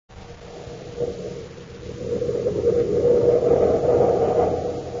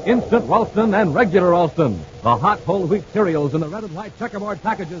Instant Ralston and regular Ralston, the hot whole wheat cereals in the red and white checkerboard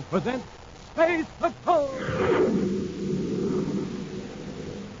packages, present Space Patrol!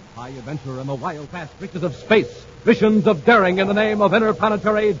 High adventure in the wild, fast reaches of space. Missions of daring in the name of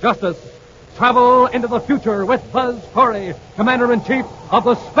interplanetary justice. Travel into the future with Buzz Corey, Commander-in-Chief of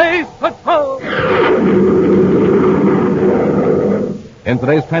the Space Patrol! In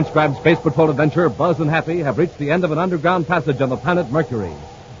today's transcribed Space Patrol adventure, Buzz and Happy have reached the end of an underground passage on the planet Mercury.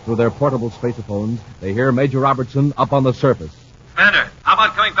 Through their portable spacephones, they hear Major Robertson up on the surface. Commander, how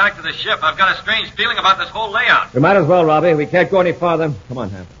about coming back to the ship? I've got a strange feeling about this whole layout. We might as well, Robbie. We can't go any farther. Come on,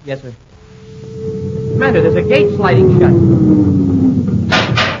 Hap. Yes, sir. Commander, there's a gate sliding shut.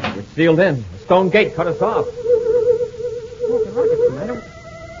 We're sealed in. The stone gate cut us off. Where's the rocket, Commander?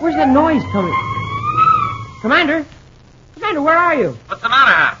 Where's that noise coming? Commander? Commander, where are you? What's the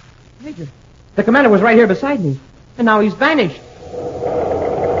matter, Hap? Major, the commander was right here beside me, and now he's vanished.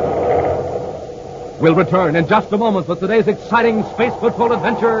 We'll return in just a moment with today's exciting Space Patrol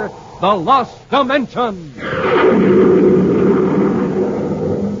adventure, The Lost Dimension.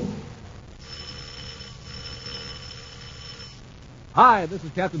 Hi, this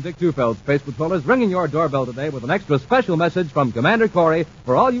is Captain Dick Tufeld, Space Patrollers, ringing your doorbell today with an extra special message from Commander Corey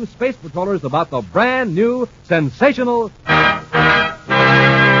for all you Space Patrollers about the brand new, sensational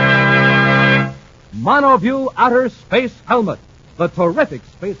Monoview Outer Space Helmet. The terrific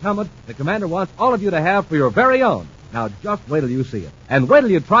space helmet the Commander wants all of you to have for your very own. Now, just wait till you see it. And wait till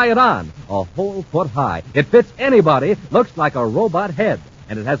you try it on. A whole foot high. It fits anybody, looks like a robot head.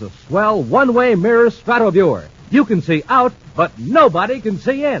 And it has a swell one-way mirror stratoviewer. You can see out, but nobody can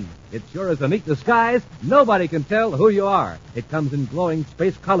see in. It sure is a neat disguise. Nobody can tell who you are. It comes in glowing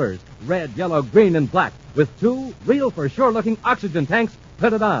space colors, red, yellow, green, and black, with two real-for-sure-looking oxygen tanks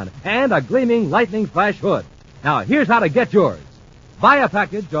fitted on, and a gleaming lightning flash hood. Now, here's how to get yours. Buy a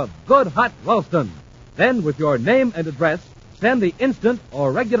package of Good Hot Ralston. Then, with your name and address, send the instant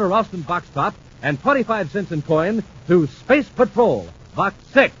or regular Ralston box top and 25 cents in coin to Space Patrol, Box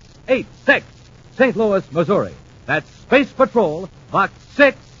 686, St. Louis, Missouri. That's Space Patrol, Box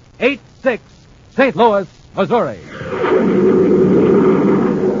 686, St. Louis, Missouri.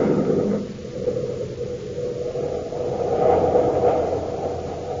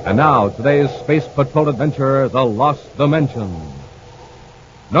 And now, today's Space Patrol adventure, The Lost Dimension.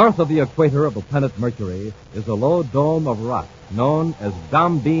 North of the equator of the planet Mercury is a low dome of rock known as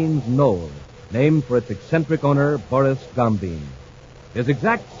Gombine's Knoll, named for its eccentric owner, Boris Gombine. His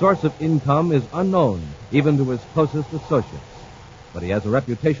exact source of income is unknown, even to his closest associates. But he has a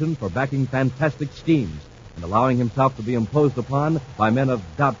reputation for backing fantastic schemes and allowing himself to be imposed upon by men of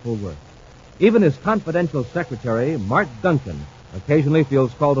doubtful worth. Even his confidential secretary, Mart Duncan, occasionally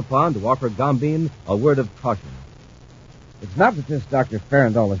feels called upon to offer Gombine a word of caution. It's not that this Dr.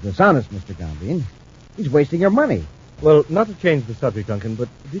 Farandol is dishonest, Mr. Gombine. He's wasting your money. Well, not to change the subject, Duncan, but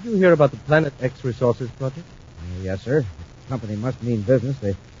did you hear about the Planet X Resources project? Yes, sir. The company must mean business.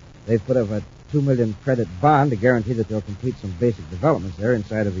 They've put up a $2 million credit bond to guarantee that they'll complete some basic developments there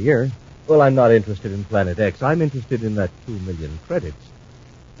inside of a year. Well, I'm not interested in Planet X. I'm interested in that 2 million credits.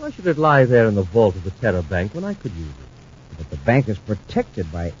 Why should it lie there in the vault of the Terra Bank when I could use it? But the bank is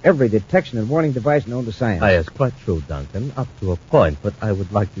protected by every detection and warning device known to science. Yes, quite true, Duncan, up to a point, but I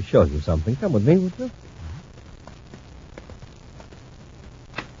would like to show you something. Come with me, would you?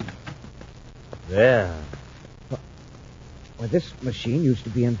 There. Well, this machine used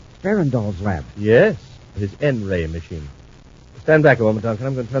to be in Farandol's lab. Yes, his N-ray machine. Stand back a moment, Duncan.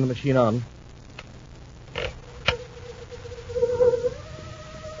 I'm going to turn the machine on.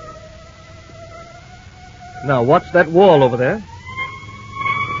 Now, watch that wall over there.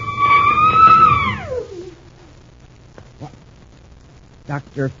 What?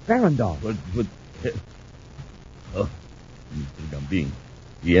 Dr. Farandol. Oh, Mr. Gambin,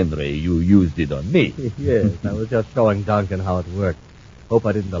 the N-ray, you used it on me. Yes, I was just showing Duncan how it worked. Hope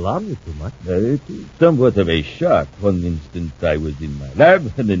I didn't alarm you too much. It is somewhat of a shock. One instant I was in my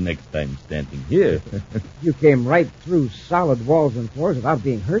lab, and the next time standing here. You came right through solid walls and floors without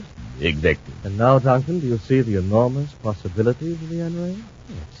being hurt? Exactly. And now, Duncan, do you see the enormous possibilities of the N-ray?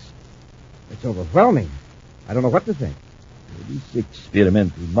 Yes. It's overwhelming. I don't know what to think. This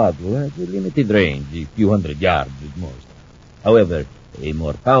experimental model has a limited range, a few hundred yards at most. However, a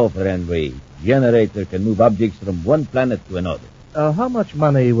more powerful N-ray generator can move objects from one planet to another. How much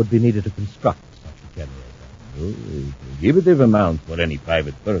money would be needed to construct such a generator? Oh, a prohibitive amount for any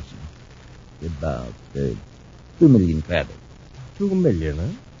private person. About 2 million credits. 2 million,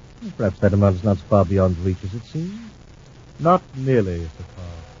 eh? Perhaps that amount is not so far beyond reach as it seems. Not nearly so far.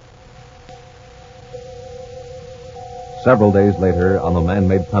 Several days later, on the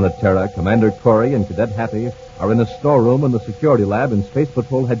man-made planet Terra, Commander Corey and Cadet Happy are in a storeroom in the security lab in Space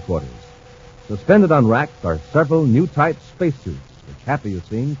Patrol headquarters. Suspended on racks are several new type spacesuits, which Happy is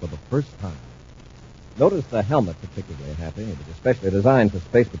seeing for the first time. Notice the helmet particularly, Happy. It was especially designed for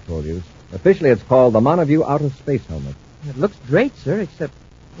Space Patrol use. Officially, it's called the Monoview Outer Space Helmet. It looks great, sir, except,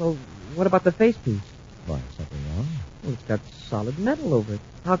 well, what about the facepiece? Why, something wrong? Well, it's got solid metal over it.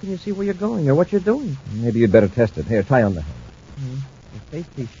 How can you see where you're going or what you're doing? Maybe you'd better test it. Here, try on the helmet. The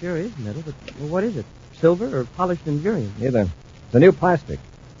facepiece sure is metal, but well, what is it? Silver or polished endurium? Neither. It's a new plastic.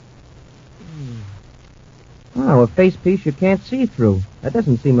 Oh, a facepiece you can't see through. That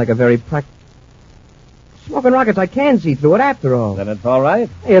doesn't seem like a very practical... Smoking rockets, I can see through it after all. Then it's all right?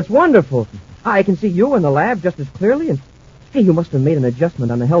 Hey, it's wonderful. I can see you in the lab just as clearly, and... Hey, you must have made an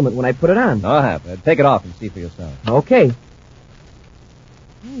adjustment on the helmet when I put it on. No, Happy. Take it off and see for yourself. Okay.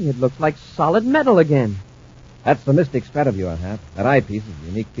 Hey, it looks like solid metal again. That's the Mystic Strataviewer, Hap. That eyepiece is a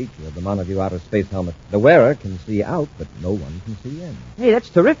unique feature of the Monoview Outer Space Helmet. The wearer can see out, but no one can see in. Hey, that's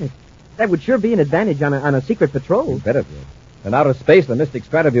terrific. That would sure be an advantage on a secret patrol. You bet it would. In outer space, the Mystic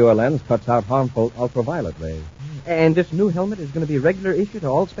Strataviewer lens cuts out harmful ultraviolet rays. And this new helmet is going to be regular issue to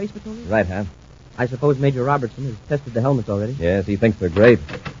all space patrols? Right, Hap. I suppose Major Robertson has tested the helmets already. Yes, he thinks they're great.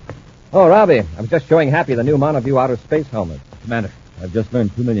 Oh, Robbie, I was just showing Happy the new Monoview Outer Space Helmet. Commander, I've just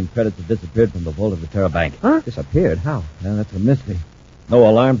learned 2 million credits have disappeared from the vault of the Terra Bank. Huh? Disappeared? How? Now, that's a mystery. No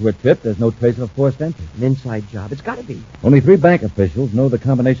alarms were tripped. There's no trace of forced entry. An inside job. It's got to be. Only 3 bank officials know the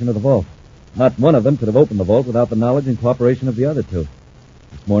combination of the vault. Not one of them could have opened the vault without the knowledge and cooperation of the other 2.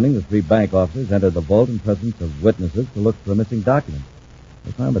 This morning, the 3 bank officers entered the vault in presence of witnesses to look for a missing document.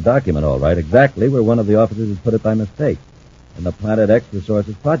 They found the document, all right, exactly where one of the officers had put it by mistake, in the Planet X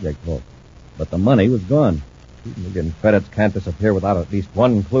Resources Project vault. But the money was gone. 2 million credits can't disappear without at least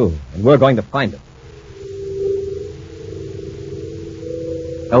one clue, and we're going to find it.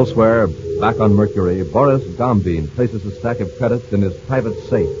 Elsewhere, back on Mercury, Boris Gombine places a stack of credits in his private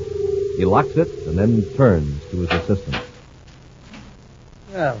safe. He locks it and then turns to his assistant.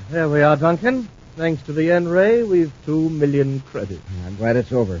 Well, there we are, Duncan. Thanks to the N-ray, we've 2 million credits. I'm glad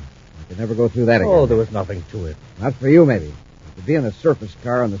it's over. I could never go through that again. Oh, there was nothing to it. Not for you, maybe. To be in a surface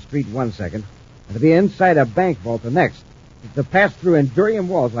car on the street 1 second, and to be inside a bank vault the next. To pass through endurium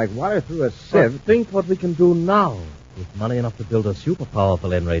walls like water through a sieve. But think what we can do now with money enough to build a super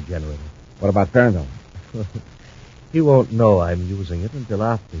powerful N-ray generator. What about Farrendale? He won't know I'm using it until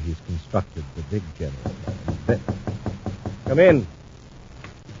after he's constructed the big generator. Come in.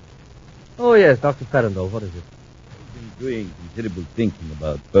 Oh, yes, Dr. Farrendale, what is it? I've been doing considerable thinking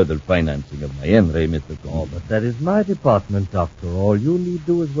about further financing of my N-ray, Mr. Oh, Combs. but that is my department, Doctor. All you need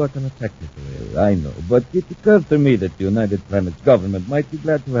do is work on a technical area. I know, but it occurred to me that the United Planets government might be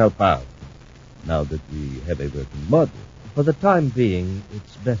glad to help out, now that we have a working model. For the time being,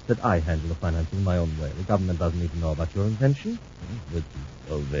 it's best that I handle the financing my own way. The government doesn't need to know about your invention. But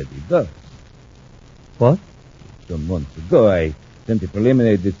it already does. What? Some months ago, I sent a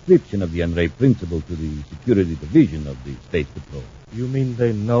preliminary description of the N-ray principle to the security division of the Space Patrol. You mean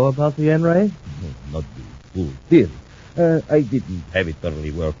they know about the N-ray? No, not the full theory. I didn't have it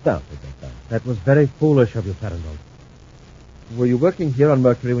thoroughly worked out at that time. That was very foolish of you, Farrendale. Were you working here on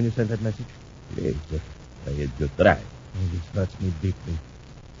Mercury when you sent that message? Yes, I had just arrived. Oh, this hurts me deeply.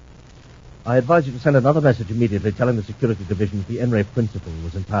 I advise you to send another message immediately telling the security division that the N-ray principle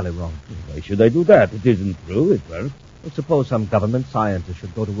was entirely wrong. Why should I do that? It isn't true. It works. Well, suppose some government scientist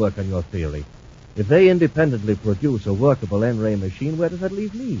should go to work on your theory. If they independently produce a workable N-ray machine, where does that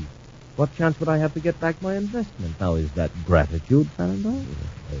leave me? What chance would I have to get back my investment? Now, is that gratitude, Farrendale?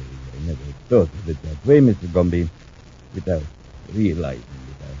 I never thought of it that way, Mr. Gombe, without realizing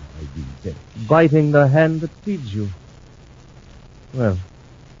that I've been said. Biting the hand that feeds you. Well,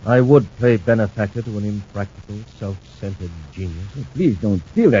 I would play benefactor to an impractical, self-centered genius. Please don't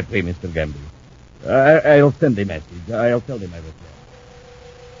feel that way, Mr. Gamble. I'll send a message. I'll tell them I was there.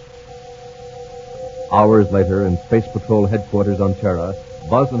 Hours later, in Space Patrol headquarters on Terra,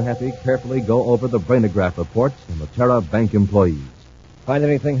 Buzz and Happy carefully go over the brainograph reports from the Terra Bank employees. Find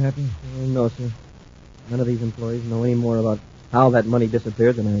anything, Happy? No, sir. None of these employees know any more about how that money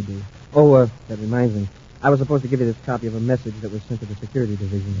disappeared than I do. Oh, that reminds me. I was supposed to give you this copy of a message that was sent to the security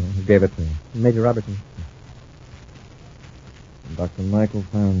division. Who gave it to you? Major Robertson. Dr. Michael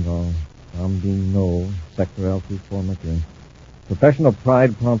Farrendale, Gombine Knoll, Sector L24 Mercury. Professional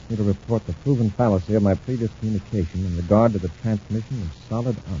pride prompts me to report the proven fallacy of my previous communication in regard to the transmission of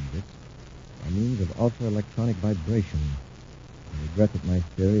solid objects by means of ultra-electronic vibration. I regret that my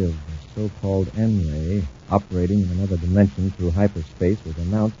theory of the so-called N-ray operating in another dimension through hyperspace was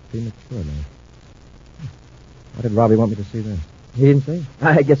announced prematurely. Why did Robbie want me to see this? He didn't say.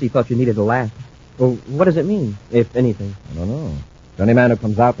 I guess he thought you needed to laugh. Well, what does it mean, if anything? I don't know. Any man who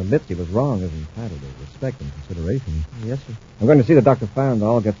comes out and admits he was wrong is entitled to respect and consideration. Yes, sir. I'm going to see that Dr.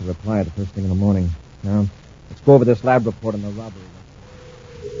 Farrandall gets a reply the first thing in the morning. Now, let's go over this lab report on the robbery.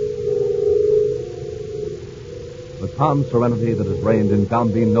 The calm serenity that has reigned in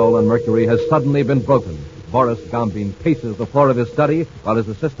Gambine, Knoll, and Mercury has suddenly been broken. Boris Gambine paces the floor of his study while his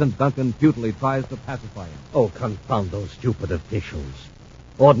assistant Duncan futilely tries to pacify him. Oh, confound those stupid officials.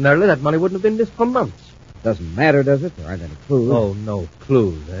 Ordinarily, that money wouldn't have been missed for months. Doesn't matter, does it? There aren't any clues. Oh, no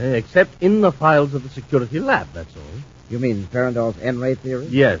clues, except in the files of the security lab, that's all. You mean Farrandall's N-ray theory?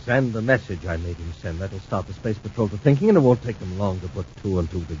 Yes, and the message I made him send. That'll start the Space Patrol to thinking, and it won't take them long to put two and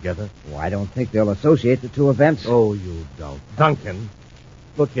two together. Oh, I don't think they'll associate the two events. Oh, you don't. Duncan,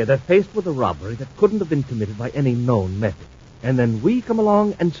 look here, they're faced with a robbery that couldn't have been committed by any known method. And then we come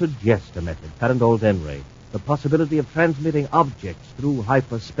along and suggest a method, Farrandall's N-ray, the possibility of transmitting objects through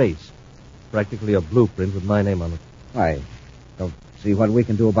hyperspace. Practically a blueprint with my name on it. I don't see what we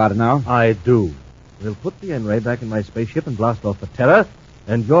can do about it now. I do. We'll put the N-ray back in my spaceship and blast off the Terror,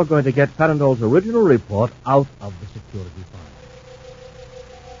 and you're going to get Farrandall's original report out of the security file.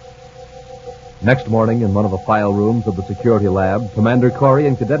 Next morning, in one of the file rooms of the security lab, Commander Corey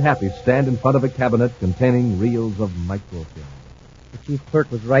and Cadet Happy stand in front of a cabinet containing reels of microfilm. The chief clerk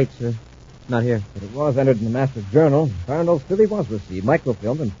was right, sir. It's not here. But it was entered in the Master Journal. Farrandall's theory was received,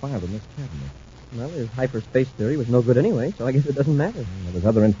 microfilmed, and filed in this cabinet. Well, his hyperspace theory was no good anyway, so I guess it doesn't matter. There's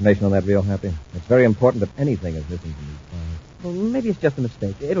other information on that reel, Happy. It's very important that anything is missing from these files. Well, maybe it's just a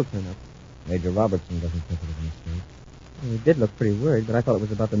mistake. It'll turn up. Major Robertson doesn't think it was a mistake. Well, he did look pretty worried, but I thought it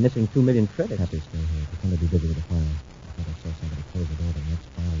was about the missing 2 million credits. Happy, stay here. Pretend to be busy with the file. I thought I saw somebody close the door to the next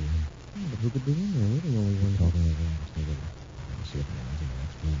file room. Oh, but who could be in there? We're the only one. Talking over there. Stay with it. I'll see if anyone's in the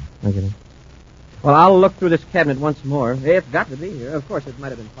next room. I get it. Well, I'll look through this cabinet once more. It's got to be here. Of course, it might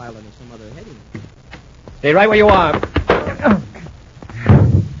have been filed under some other heading. Stay right where you are. I've got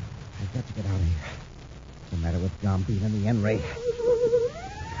to get out of here. What's the matter with Gambine and the N-ray?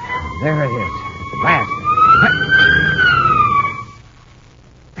 There it is. At last.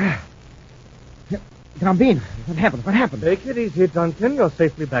 Gambine, what happened? What happened? Take it easy, Duncan. You're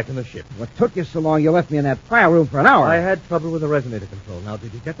safely back in the ship. What took you so long? You left me in that file room for an hour. I had trouble with the resonator control. Now,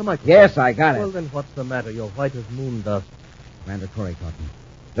 did you get the microphone? Yes, I got it. Well, then what's the matter? You're white as moon dust. Commander Corey caught me.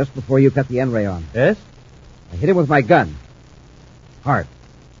 Just before you cut the N-ray on. Yes? I hit him with my gun. Hard.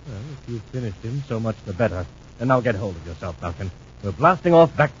 Well, if you've finished him, so much the better. And now get hold of yourself, Duncan. We're blasting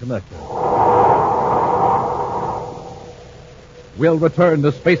off back to Mercury. We'll return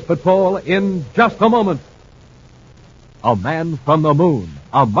to Space Patrol in just a moment. A man from the moon,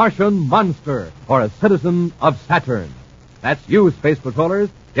 a Martian monster, or a citizen of Saturn. That's you, Space Patrollers.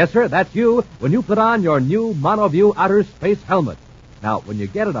 Yes, sir, that's you when you put on your new Monoview outer space helmet. Now, when you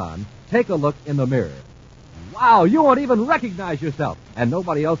get it on, take a look in the mirror. Wow, you won't even recognize yourself. And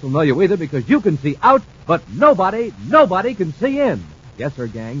nobody else will know you either because you can see out, but nobody can see in. Yes, sir,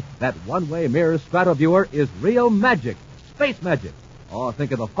 gang, that one-way mirror stratoviewer is real magic. Space magic. Oh,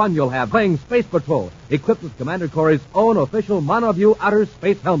 think of the fun you'll have playing Space Patrol, equipped with Commander Corey's own official Monoview outer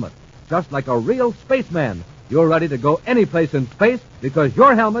space helmet. Just like a real spaceman. You're ready to go any place in space because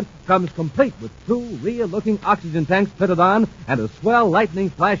your helmet comes complete with 2 real-looking oxygen tanks fitted on and a swell lightning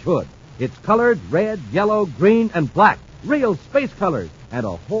flash hood. It's colored red, yellow, green, and black. Real space colors. And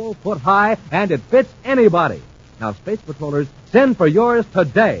a whole foot high, and it fits anybody. Now, Space Patrollers, send for yours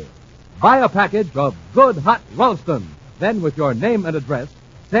today. Buy a package of good hot Ralston. Then, with your name and address,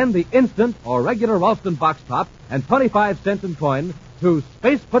 send the instant or regular Ralston box top and 25 cents in coin to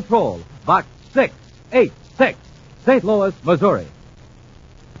Space Patrol, Box 686, St. Louis, Missouri.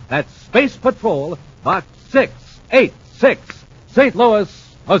 That's Space Patrol, Box 686, St.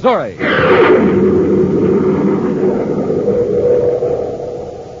 Louis, Missouri.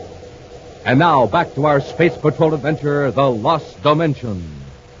 And now, back to our Space Patrol adventure, The Lost Dimension.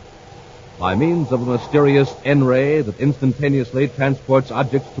 By means of a mysterious N-ray that instantaneously transports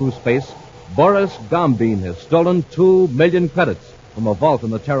objects through space, Boris Gambine has stolen 2 million credits from a vault in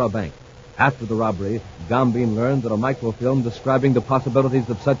the Terra Bank. After the robbery, Gambine learned that a microfilm describing the possibilities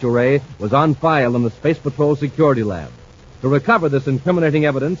of such a ray was on file in the Space Patrol security lab. To recover this incriminating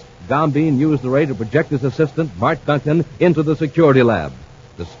evidence, Gambine used the ray to project his assistant, Mart Duncan, into the security lab.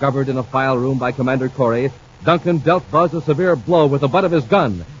 Discovered in a file room by Commander Corey, Duncan dealt Buzz a severe blow with the butt of his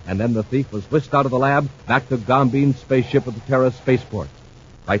gun, and then the thief was whisked out of the lab back to Gambine's spaceship at the Terra spaceport.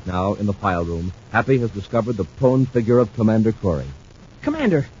 Right now, in the file room, Happy has discovered the prone figure of Commander Corey.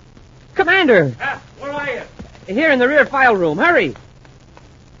 Commander! Commander! Where are you? Here in the rear file room. Hurry!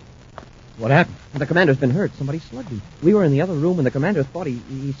 What happened? The commander's been hurt. Somebody slugged him. We were in the other room, and the commander thought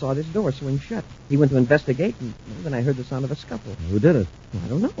he saw this door swing shut. He went to investigate, and then I heard the sound of a scuffle. Who did it? I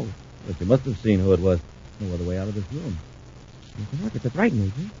don't know. But you must have seen who it was. No other way out of this room. That's right,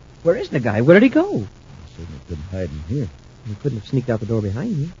 Major. Where is the guy? Where did he go? He certainly couldn't hide in here. He couldn't have sneaked out the door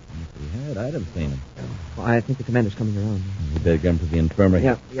behind me. If he had, I'd have seen him. Well, I think the commander's coming around. We better get him to the infirmary.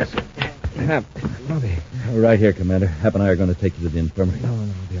 Yeah, yes, sir. Robbie. Right here, Commander. Hap and I are going to take you to the infirmary. No, I'll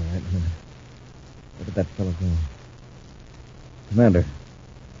be all right in a minute. Look at that fellow go. Commander,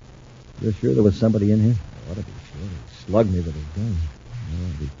 you're sure there was somebody in here? What if he sure? He slugged me with his gun.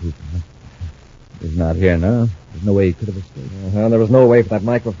 I'll be pooping, huh? He's not here now. There's no way he could have escaped. There was no way for that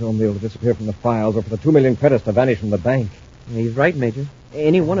microfilm deal to disappear from the files or for the 2 million credits to vanish from the bank. He's right, Major.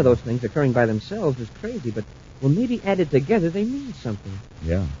 Any one of those things occurring by themselves is crazy, but when maybe added together, they mean something.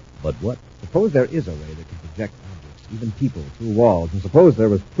 Yeah, but what? Suppose there is a ray that can project objects, even people, through walls, and suppose there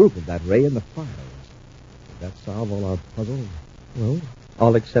was proof of that ray in the files. Would that solve all our puzzles? Well,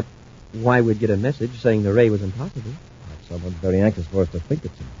 all except why we'd get a message saying the ray was impossible. Perhaps someone's very anxious for us to think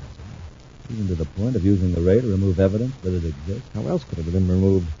it's impossible. Even to the point of using the ray to remove evidence that it exists? How else could it have been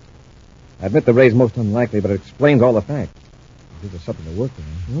removed? I admit the ray's most unlikely, but it explains all the facts. It gives us something to work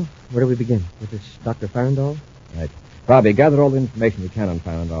on. Well, where do we begin? With this Dr. Farandall? Right. Robbie, gather all the information you can on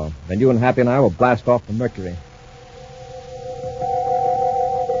Farandall. Then you and Happy and I will blast off for Mercury.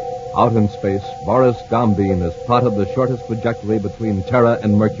 Out in space, Boris Gombeen has plotted the shortest trajectory between Terra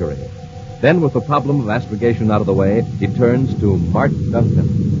and Mercury. Then, with the problem of astrogation out of the way, he turns to Mart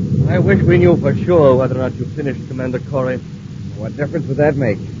Duncan. I wish we knew for sure whether or not you finished, Commander Corey. What difference would that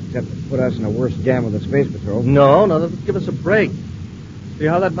make? Except to put us in a worse jam with the Space Patrol. No, that would give us a break. See,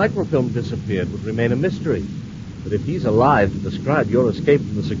 how that microfilm disappeared would remain a mystery. But if he's alive to describe your escape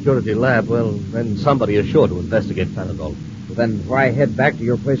from the security lab, well, then somebody is sure to investigate Farandall. Well, then why head back to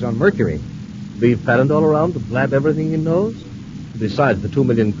your place on Mercury? Leave Farandall around to blab everything he knows? Besides, the 2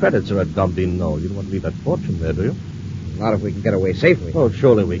 million credits are at Gombeen Knoll. You don't want to leave that fortune there, do you? Not if we can get away safely. Oh,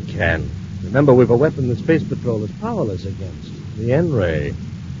 surely we can. Remember, we've a weapon the Space Patrol is powerless against. The N-ray.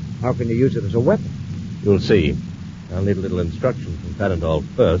 How can you use it as a weapon? You'll see. I'll need a little instruction from Farandall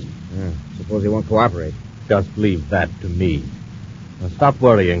first. Suppose he won't cooperate. Just leave that to me. Now, stop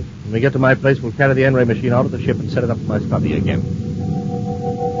worrying. When we get to my place, we'll carry the N-ray machine out of the ship and set it up in my study again.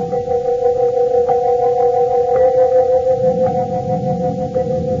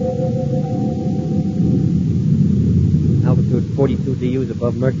 Altitude 42 DUs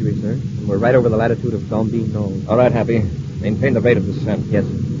above Mercury, sir. And we're right over the latitude of Gombeen Knoll. All right, Happy. Maintain the rate of descent. Yes,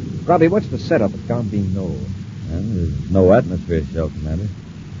 sir. Robbie, what's the setup at Gombeen Knoll? Well, there's no atmosphere shell, Commander.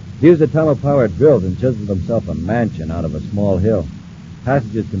 He used a tunnel-powered drill and chiseled himself a mansion out of a small hill.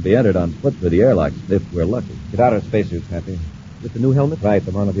 Passages can be entered on foot through the airlocks if we're lucky. Get out of spacesuits, Happy. With the new helmet? Right,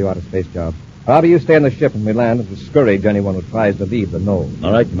 the rendezvous out of space job. Robbie, you stay on the ship when we land and discourage anyone who tries to leave the knoll.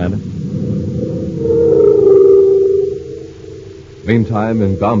 All right, Commander. Meantime,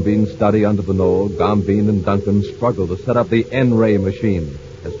 in Gombeen's study under the knoll, Gombeen and Duncan struggle to set up the N-ray machine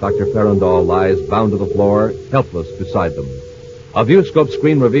as Dr. Farandall lies bound to the floor, helpless beside them. A viewscope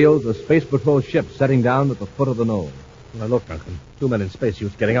screen reveals a Space Patrol ship setting down at the foot of the knoll. Now, look, Duncan. 2 men in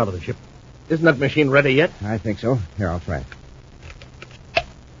spacesuits getting out of the ship. Isn't that machine ready yet? I think so. Here, I'll try it.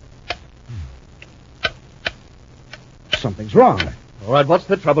 Something's wrong. All right, what's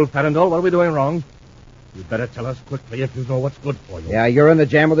the trouble, Farandall? What are we doing wrong? You'd better tell us quickly if you know what's good for you. Yeah, you're in the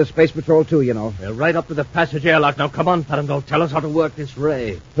jam with the Space Patrol, too, you know. We're right up to the passage airlock. Now, come on, Farandall. Tell us how to work this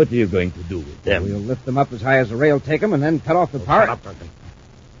ray. What are you going to do with them? We'll lift them up as high as the rail take them and then cut off the power. Shut up, Duncan.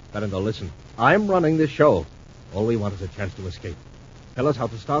 Farandall, listen. I'm running this show. All we want is a chance to escape. Tell us how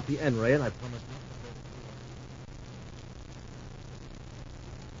to start the N-ray, and I promise not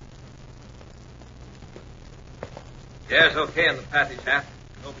to... Yes, okay in the passage, Hap.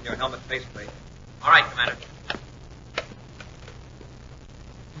 Open your helmet faceplate. All right, Commander.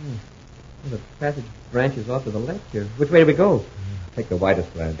 The passage branches off to the left here. Which way do we go? Take the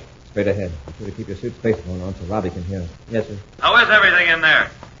widest branch. Straight ahead. Be sure to keep your suit space phone on so Robbie can hear us. Yes, sir. How is everything in there?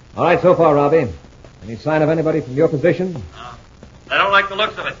 All right, so far, Robbie. Any sign of anybody from your position? I don't like the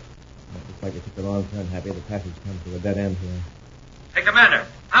looks of it. Looks like you took the wrong turn, Happy. The passage comes to a dead end here. Hey, Commander,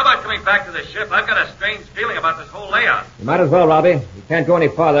 how about coming back to the ship? I've got a strange feeling about this whole layout. You might as well, Robbie. You can't go any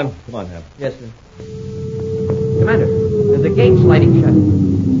farther. Come on, Hap. Yes, sir. Commander, there's a gate sliding shut.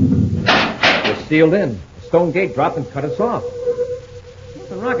 We're sealed in. The stone gate dropped and cut us off.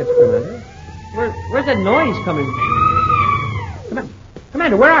 The rockets, Commander. Where's that noise coming from?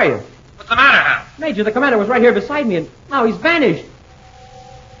 Commander, where are you? What's the matter, Hap? Major, the commander was right here beside me, and now he's vanished.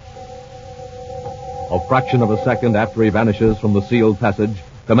 A fraction of a second after he vanishes from the sealed passage,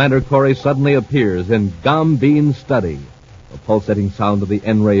 Commander Corey suddenly appears in Gombean's study. The pulsating sound of the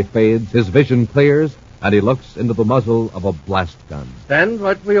N-ray fades, his vision clears, and he looks into the muzzle of a blast gun. Stand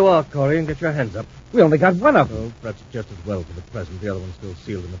right where you are, Corey, and get your hands up. We only got one of them. Oh, perhaps just as well for the present. The other one's still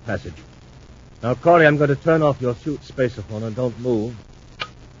sealed in the passage. Now, Corey, I'm going to turn off your suit spaceophone and don't move.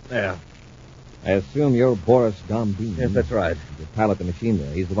 There. I assume you're Boris Gombean. Yes, that's right. The pilot the machine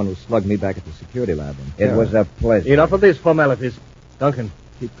there. He's the one who slugged me back at the security lab. It was a pleasure. Enough of these formalities. Duncan,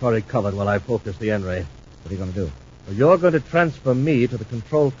 keep Corey covered while I focus the N-ray. What are you going to do? Well, you're going to transfer me to the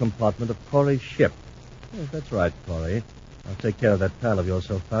control compartment of Corey's ship. Yes, that's right, Corey. I'll take care of that pal of yours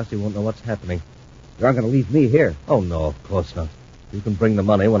so fast he won't know what's happening. You aren't going to leave me here. Oh, no, of course not. You can bring the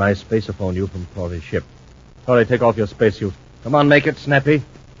money when I spaceophone you from Corey's ship. Corey, take off your spacesuit. Come on, make it snappy.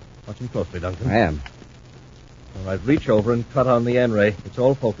 Watch him closely, Duncan. I am. All right, reach over and cut on the N-ray. It's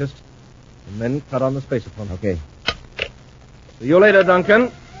all focused. And then cut on the spaceophone. Okay. See you later,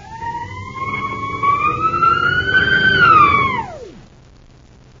 Duncan.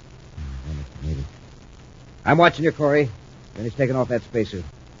 I'm watching you, Corey. Then he's taking off that spacesuit.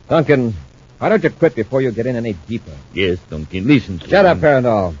 Duncan, why don't you quit before you get in any deeper? Yes, Duncan, listen to Shut up,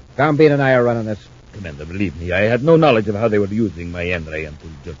 Parandol. Gombean and I are running this. Commander, believe me, I had no knowledge of how they were using my N-ray until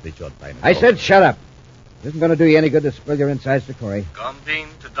just a short time ago. I said shut up. It isn't going to do you any good to spill your insides to Corey. Gombean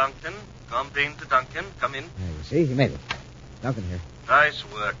to Duncan. Gombean to Duncan. Come in. There, you see? He made it. Duncan here. Nice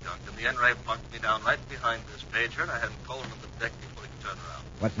work, Duncan. The N-ray plunked me down right behind this pager, and I had him cold on the deck before he could turn around.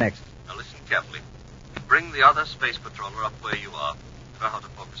 What's next? Now listen carefully. Bring the other space patroller up where you are. You know how to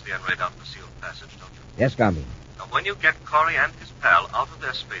focus the N-ray down the sealed passage, don't you? Yes, Gombean. Now, when you get Corey and his pal out of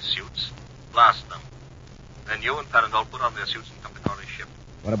their spacesuits, blast them. Then you and Farandol put on their suits and come to Corey's ship.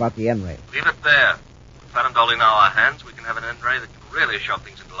 What about the N-ray? Leave it there. With Farandol in our hands, we can have an N-ray that can really shove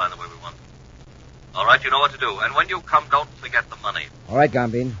things into line the way we want. All right, you know what to do. And when you come, don't forget the money. All right,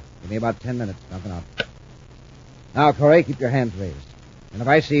 Gombean. Give me about 10 minutes. Duncan out. Now, Corey, keep your hands raised. And if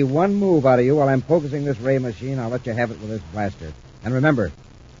I see one move out of you while I'm focusing this ray machine, I'll let you have it with this blaster. And remember,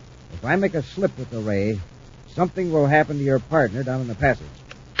 if I make a slip with the ray, something will happen to your partner down in the passage.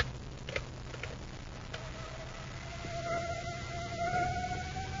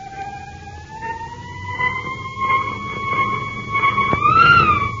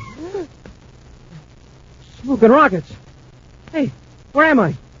 Smoking rockets. Hey, where am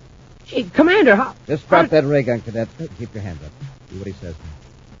I? Gee, Commander, how... Just drop that ray gun, Cadet. Keep your hands up. Do what he says.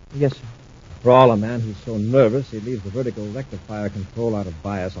 Yes, sir. For all a man who's so nervous he leaves the vertical rectifier control out of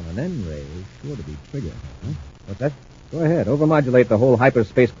bias on an N-ray is sure to be triggered. Huh? What's that? Go ahead. Overmodulate the whole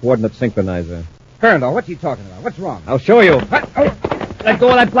hyperspace coordinate synchronizer. Parandol, what's he talking about? What's wrong? I'll show you. Let go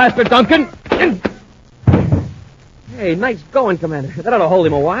of that blaster, Duncan. Hey, nice going, Commander. That ought to hold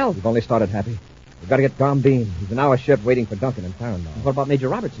him a while. We've only started, Happy. We've got to get Gombean. He's in our ship waiting for Duncan and Farandol. What about Major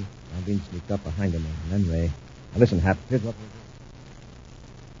Robertson? Gombean sneaked up behind him on an N-ray. Now listen, Hap. Here's what we'll do.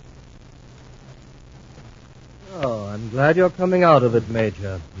 Oh, I'm glad you're coming out of it,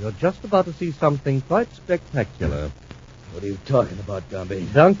 Major. You're just about to see something quite spectacular. What are you talking about,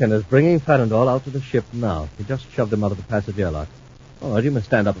 Gombean? Duncan is bringing Farandol out to the ship now. He just shoved him out of the passage airlock. All right, you may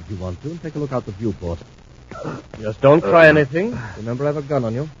stand up if you want to and take a look out the viewport. Just don't try anything. Remember, I have a gun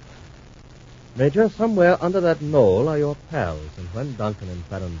on you. Major, somewhere under that knoll are your pals, and when Duncan and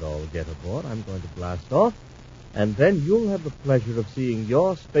Farandol get aboard, I'm going to blast off, and then you'll have the pleasure of seeing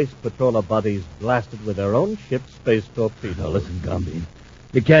your space patroller buddies blasted with their own ship's space torpedoes. Now, listen, Gombean.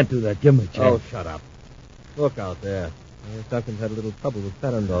 You can't do that. Give him a chance. Oh, shut up. Look out there. Yes, Duncan's had a little trouble with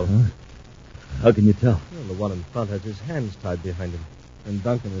Farandol. Huh? How can you tell? Well, the one in front has his hands tied behind him, and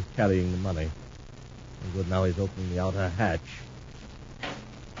Duncan is carrying the money. And good, now he's opening the outer hatch.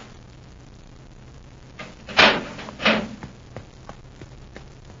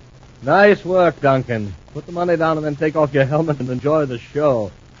 Nice work, Duncan. Put the money down and then take off your helmet and enjoy the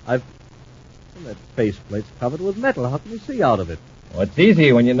show. Well, that faceplate's covered with metal. How can you see out of it? Oh, it's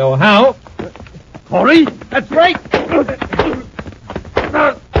easy when you know how. Corey, that's right.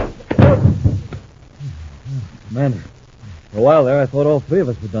 Man, for a while there, I thought all three of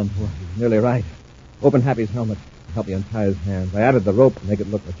us were done for. He was nearly right. Open Happy's helmet. Help me untie his hands. I added the rope to make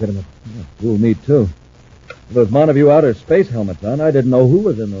it look legitimate. Yeah, fool me, too. With those Montague outer space helmets on, I didn't know who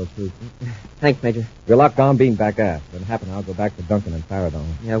was in those suits. Thanks, Major. We'll lock Gombean back aft. When it happens, I'll go back to Duncan and Farandol.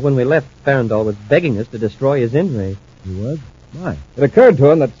 Yeah, when we left, Farandol was begging us to destroy his N-ray. He was? Why? It occurred to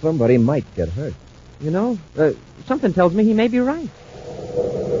him that somebody might get hurt. You know, something tells me he may be right.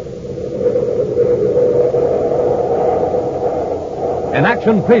 An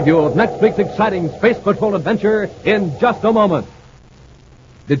action preview of next week's exciting Space Patrol adventure in just a moment.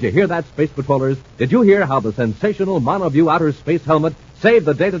 Did you hear that, Space Patrollers? Did you hear how the sensational Monoview outer space helmet Save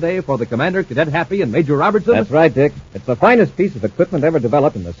the day today for the Commander, Cadet Happy, and Major Robertson. That's right, Dick. It's the finest piece of equipment ever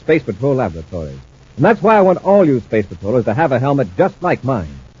developed in the Space Patrol laboratories. And that's why I want all you Space Patrollers to have a helmet just like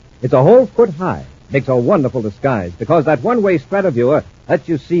mine. It's a whole foot high. Makes a wonderful disguise because that one-way strataviewer lets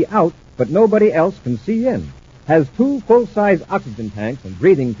you see out, but nobody else can see in. Has 2 full-size oxygen tanks and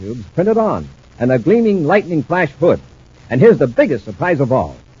breathing tubes printed on, and a gleaming lightning flash hood. And here's the biggest surprise of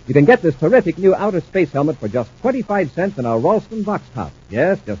all. You can get this terrific new outer space helmet for just 25 cents in our Ralston box top.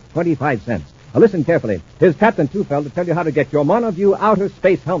 Yes, just 25 cents. Now listen carefully. Here's Captain Tufeld to tell you how to get your Monoview outer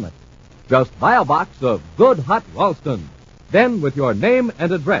space helmet. Just buy a box of good hot Ralston. Then, with your name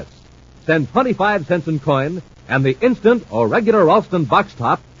and address, send 25 cents in coin and the instant or regular Ralston box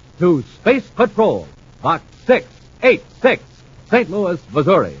top to Space Patrol, Box 686, St. Louis,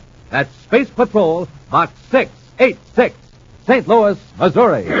 Missouri. That's Space Patrol, Box 686, St. Louis,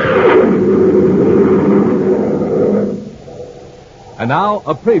 Missouri. And now,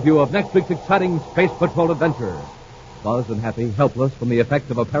 a preview of next week's exciting Space Patrol adventure. Buzz and Happy, helpless from the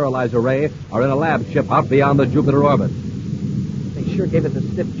effect of a paralyzer ray, are in a lab ship out beyond the Jupiter orbit. They sure gave us a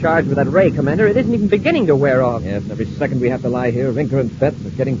stiff charge with that ray, Commander. It isn't even beginning to wear off. Yes, every second we have to lie here, Rinker and Betts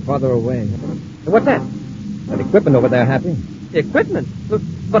are getting farther away. What's that? That equipment over there, Happy. The equipment?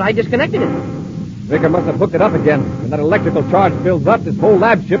 But I disconnected it. Rinker must have hooked it up again. When that electrical charge builds up, this whole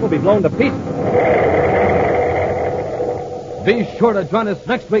lab ship will be blown to pieces. Be sure to join us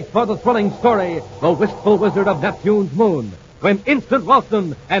next week for the thrilling story, The Wistful Wizard of Neptune's Moon, when Instant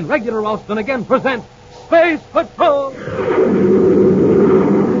Ralston and Regular Ralston again present Space Patrol!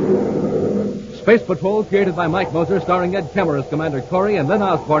 Space Patrol, created by Mike Moser, starring Ed Kemmer as Commander Corey and Lynn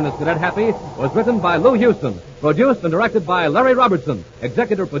Osborne as Cadet Happy, was written by Lou Houston, produced and directed by Larry Robertson,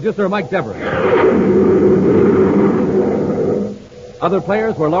 executive producer Mike Devereaux. Other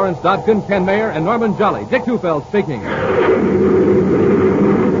players were Lawrence Dodkin, Ken Mayer, and Norman Jolly. Dick Tufeld speaking.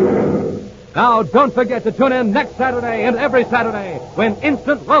 Now, don't forget to tune in next Saturday and every Saturday when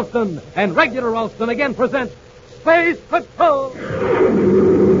Instant Ralston and Regular Ralston again present Space Patrol!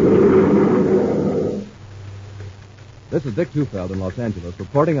 This is Dick Tufeld in Los Angeles,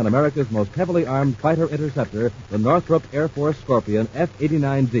 reporting on America's most heavily armed fighter interceptor, the Northrop Air Force Scorpion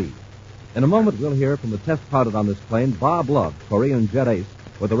F-89D. In a moment, we'll hear from the test pilot on this plane, Bob Love, Korean jet ace,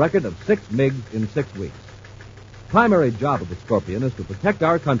 with a record of 6 MiGs in 6 weeks. Primary job of the Scorpion is to protect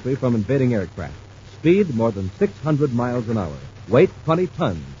our country from invading aircraft. Speed more than 600 miles an hour. Weight 20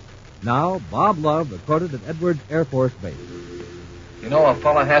 tons. Now, Bob Love recorded at Edwards Air Force Base. You know, a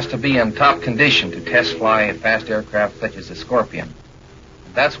fella has to be in top condition to test fly a fast aircraft such as the Scorpion.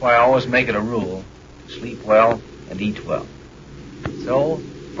 And that's why I always make it a rule to sleep well and eat well. So,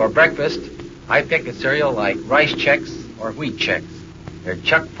 for breakfast, I pick a cereal like Rice Chex or Wheat Chex. They're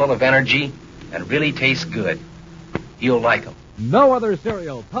chock full of energy and really taste good. You'll like them. No other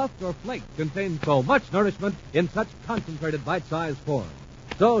cereal, puffed or flaked, contains so much nourishment in such concentrated bite-sized form.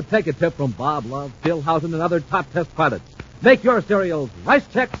 So take a tip from Bob Love, Phil Houghton, and other top test pilots. Make your cereals Rice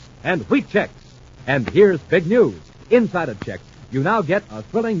Chex and Wheat Chex. And here's big news. Inside of Chex, you now get a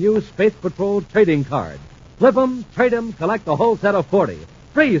thrilling new Space Patrol trading card. Flip 'em, trade 'em, collect the whole set of 40.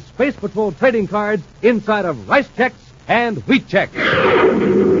 Free Space Patrol trading cards inside of Rice Chex and Wheat Chex.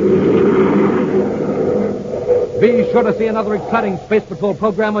 Be sure to see another exciting Space Patrol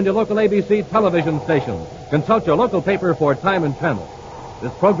program on your local ABC television station. Consult your local paper for time and channel.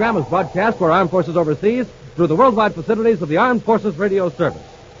 This program is broadcast for Armed Forces overseas through the worldwide facilities of the Armed Forces Radio Service.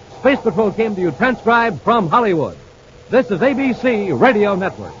 Space Patrol came to you transcribed from Hollywood. This is ABC Radio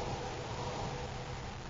Network.